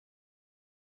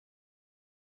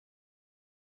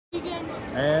Keegan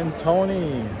and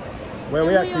Tony. Where are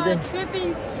we at, Keegan?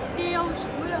 ChipNDale's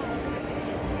Grill.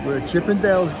 We're at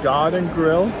ChipNDale's Garden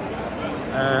Grill.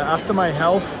 After my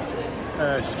health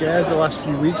scares the last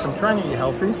few weeks, I'm trying to eat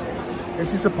healthy.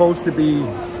 This is supposed to be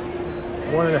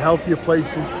one of the healthier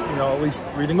places, you know, at least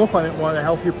reading up on it, one of the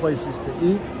healthier places to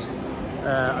eat.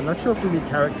 I'm not sure if we meet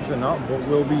characters or not, but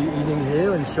we'll be eating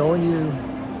here and showing you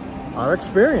our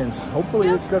experience. Hopefully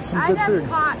it's got some good food.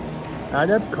 At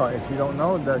Epcot, if you don't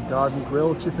know, the Garden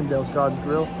Grill, ChipNDale's Garden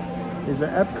Grill, is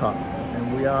at Epcot.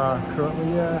 And we are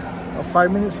currently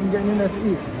 5 minutes from getting in there to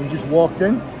eat. We just walked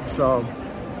in, so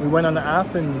we went on the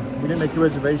app and we didn't make a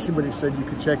reservation, but it said you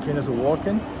could check in as a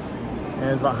walk-in. And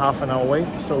it's about half an hour wait,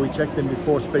 so we checked in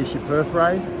before Spaceship Earth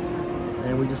ride.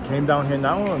 And we just came down here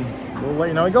now and we'll let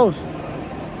you know how it goes.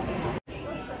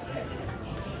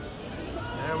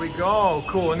 There we go,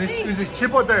 cool. And this is it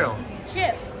Chip or Dale?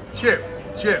 Chip. Chip.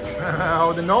 Chip.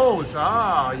 Oh, the nose.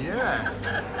 Ah, yeah.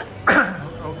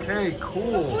 Okay,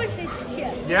 cool. Of course it's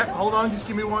Chip. Yeah, hold on. Just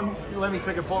give me one. Let me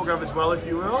take a photograph as well, if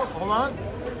you will. Hold on.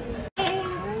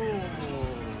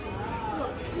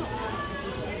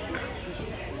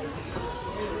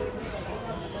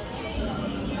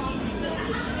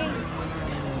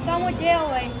 So I'm with Dale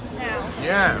right now.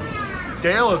 Yeah.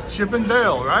 Dale of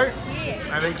ChipNDale, right? Yeah.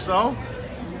 I think so.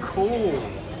 Cool.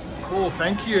 Cool.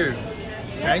 Thank you.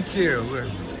 Thank you.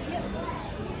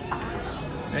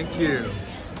 Thank you.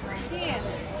 Yeah.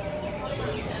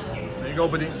 There you go,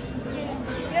 buddy.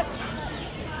 Yep.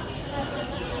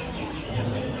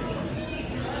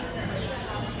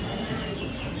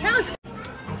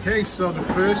 Okay, so the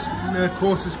first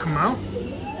course has come out.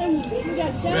 And we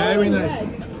got Very nice.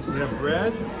 We have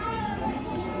bread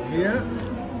here,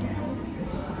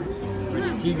 which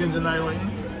Keegan's and I are eating.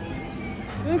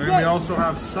 And we also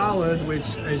have salad,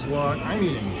 which is what I'm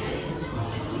eating.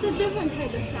 It's a different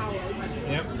type of salad.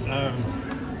 Yep.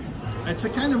 It's a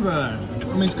kind of a, I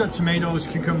mean, it's got tomatoes,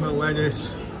 cucumber,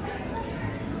 lettuce.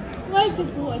 Lettuce,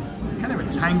 of course. Kind of a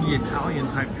tangy Italian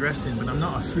type dressing, but I'm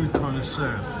not a food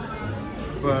connoisseur.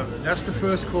 But that's the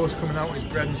first course coming out is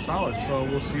bread and salad, so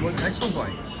we'll see what the next one's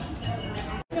like.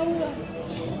 So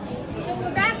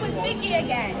we're back with Mickey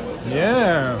again.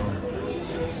 Yeah.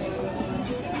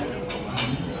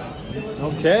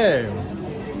 Okay.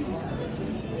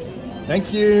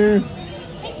 Thank you.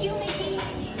 Thank you, Mickey.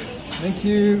 Thank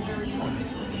you.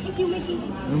 Thank you, Mickey.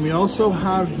 And we also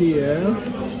have here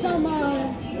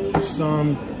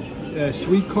some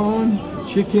sweet corn,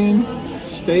 chicken,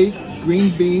 steak, green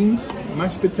beans,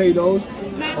 mashed potatoes,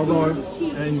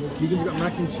 and Keegan's got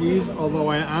mac and cheese, although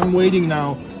I am waiting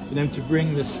now for them to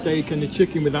bring the steak and the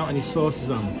chicken without any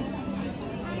sauces on,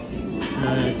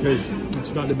 because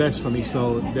it's not the best for me,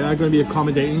 so they are going to be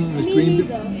accommodating. There's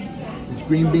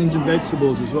green beans and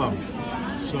vegetables as well.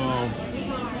 So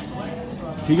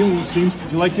Keegan, do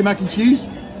you like your mac and cheese?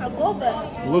 I love it.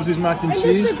 He loves his mac and cheese.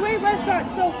 This is a great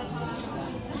restaurant, so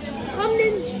come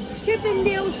to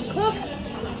ChipNDale's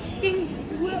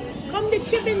come to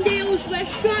ChipNDale's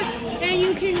restaurant and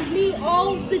you can meet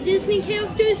all of the Disney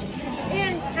characters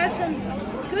and have some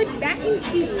good mac and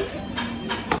cheese.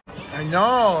 I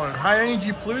know, high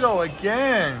energy Pluto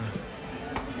again.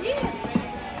 Yeah.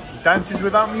 Dances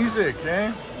without music,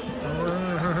 eh?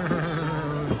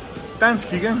 Dance,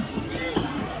 Keegan.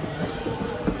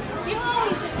 You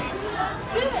always say that's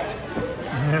good.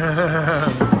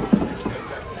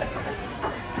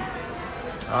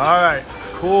 All right,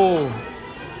 cool.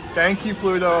 Thank you,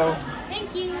 Pluto.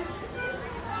 Thank you.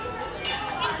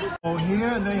 So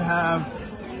here they have,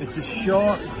 it's a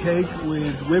shortcake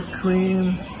with whipped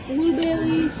cream,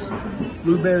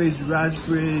 blueberries,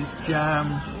 raspberries,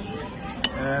 jam.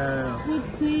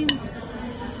 Whipped cream.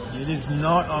 It is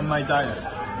not on my diet.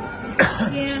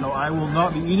 Yeah. So I will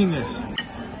not be eating this.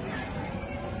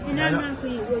 And I'm not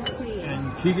going to eat whipped cream.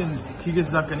 And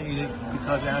Keegan's not going to eat it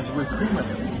because it has whipped cream in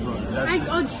it.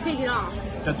 I'll just take it off.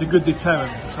 That's a good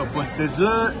deterrent. So, but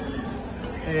dessert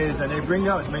is, and they bring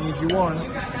out as many as you want.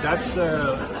 That's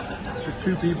for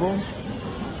 2 people.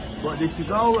 But this is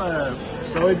all,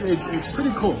 so it's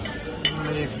pretty cool. I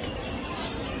mean, if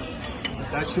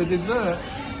that's your dessert.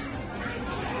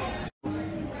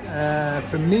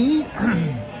 For me,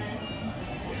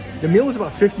 the meal was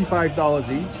about $55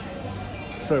 each.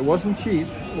 So it wasn't cheap.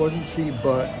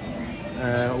 But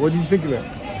what did you think of it?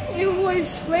 It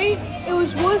was great. It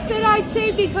was worth it, I'd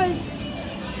say, because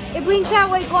it brings out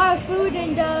like a lot of food,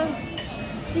 and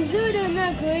dessert are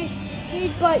not great,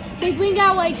 but they bring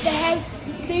out like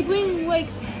they bring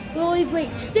like really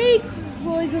great steak,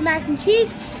 really good mac and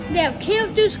cheese. They have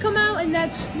characters come out, and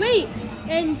that's great.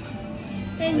 And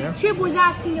yeah. Chip was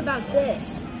asking about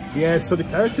this. Yeah, so the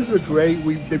characters were great.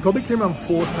 They probably came around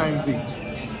 4 times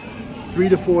each. 3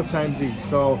 to 4 times each.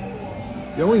 So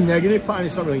the only negative part, and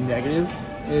it's not really negative,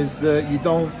 is that you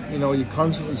don't, you're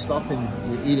constantly stopping,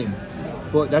 you're eating.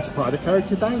 But that's part of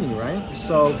character dining, right?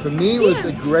 So for me, it was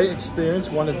a great experience,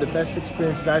 one of the best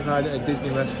experiences I've had at a Disney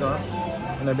restaurant,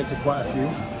 and I've been to quite a few.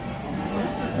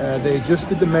 They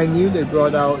adjusted the menu. They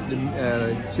brought out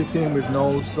the chicken with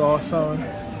no sauce on.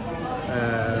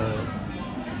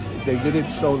 They did it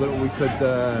so that we could,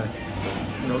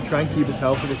 try and keep us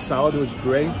healthy. The salad was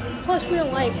great. Plus, we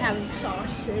don't like having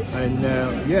sauces.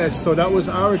 And so that was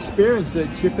our experience at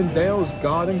ChipNDale's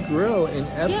Garden Grill in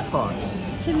Epcot.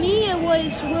 Yep. To me, it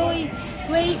was really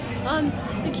great.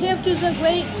 The characters are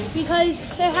great because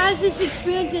it has this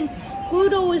experience, and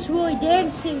Pluto was really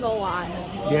dancing a lot.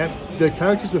 Yeah, the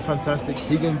characters were fantastic.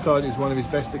 Keegan thought it was one of his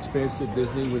best experiences at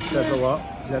Disney, which says a lot.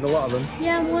 He had a lot of them.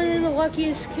 Yeah, I'm one of the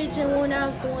luckiest kids and one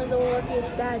of the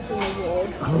luckiest dads in the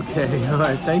world. Okay, all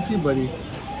right. Thank you, buddy.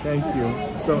 Thank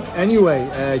you. So anyway,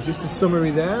 just a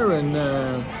summary there, and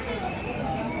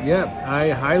yeah, I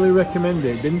highly recommend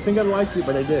it. Didn't think I'd like it,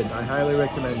 but I did. I highly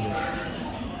recommend it.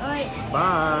 All right.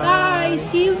 Bye. Bye.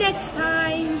 See you next time.